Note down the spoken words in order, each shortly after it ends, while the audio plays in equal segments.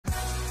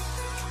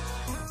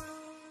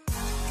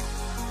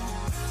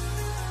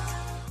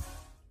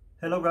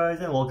Hello guys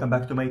and welcome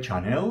back to my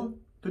channel.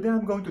 Today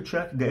I'm going to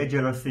check the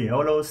HGLRC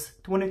Aeolus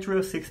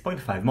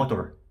 2306.5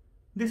 motor.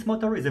 This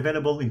motor is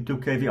available in 2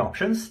 kV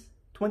options,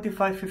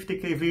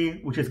 2550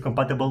 kV which is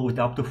compatible with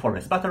up to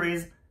 4S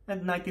batteries,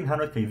 and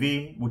 1900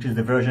 kV which is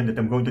the version that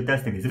I'm going to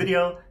test in this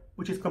video,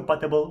 which is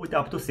compatible with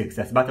up to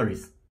 6S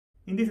batteries.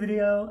 In this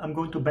video I'm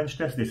going to bench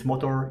test this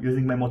motor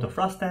using my motor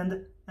thrust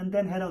stand and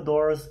then head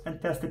outdoors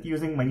and test it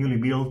using my newly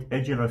built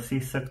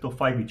HGLRC Sector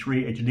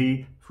 5V3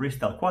 HD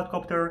freestyle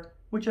quadcopter,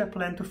 which I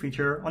plan to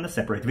feature on a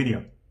separate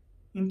video.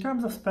 In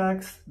terms of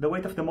specs, the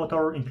weight of the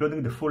motor,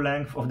 including the full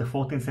length of the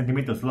 14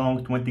 cm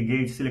long 20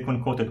 gauge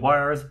silicone coated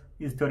wires,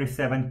 is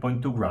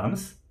 37.2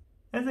 grams.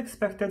 As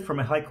expected from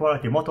a high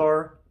quality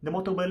motor, the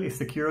motor bell is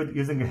secured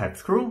using a hex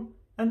screw,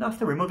 and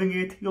after removing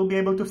it, you'll be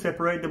able to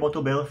separate the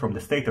motor bell from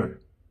the stator.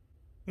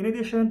 In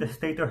addition, the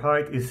stator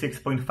height is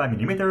 6.5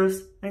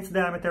 mm and its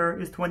diameter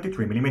is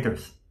 23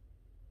 mm.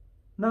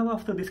 Now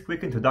after this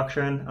quick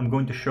introduction, I'm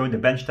going to show the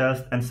bench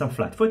test and some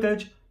flight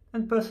footage.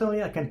 And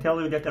personally, I can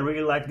tell you that I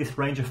really like this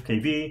range of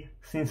kV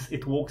since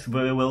it works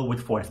very well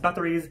with 4S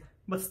batteries,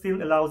 but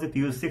still allows you to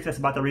use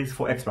 6S batteries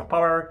for extra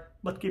power.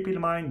 But keep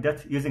in mind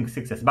that using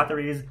 6S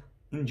batteries,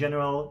 in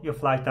general, your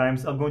flight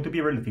times are going to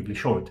be relatively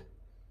short.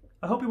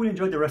 I hope you will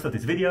enjoy the rest of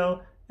this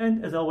video,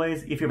 and as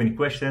always, if you have any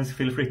questions,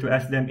 feel free to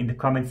ask them in the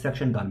comment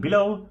section down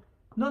below.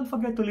 Don't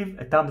forget to leave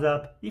a thumbs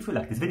up if you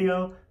like this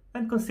video,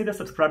 and consider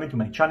subscribing to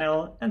my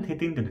channel and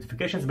hitting the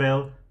notifications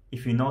bell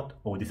if you're not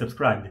already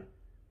subscribed.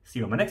 See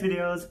you on my next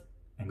videos,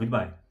 and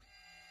goodbye.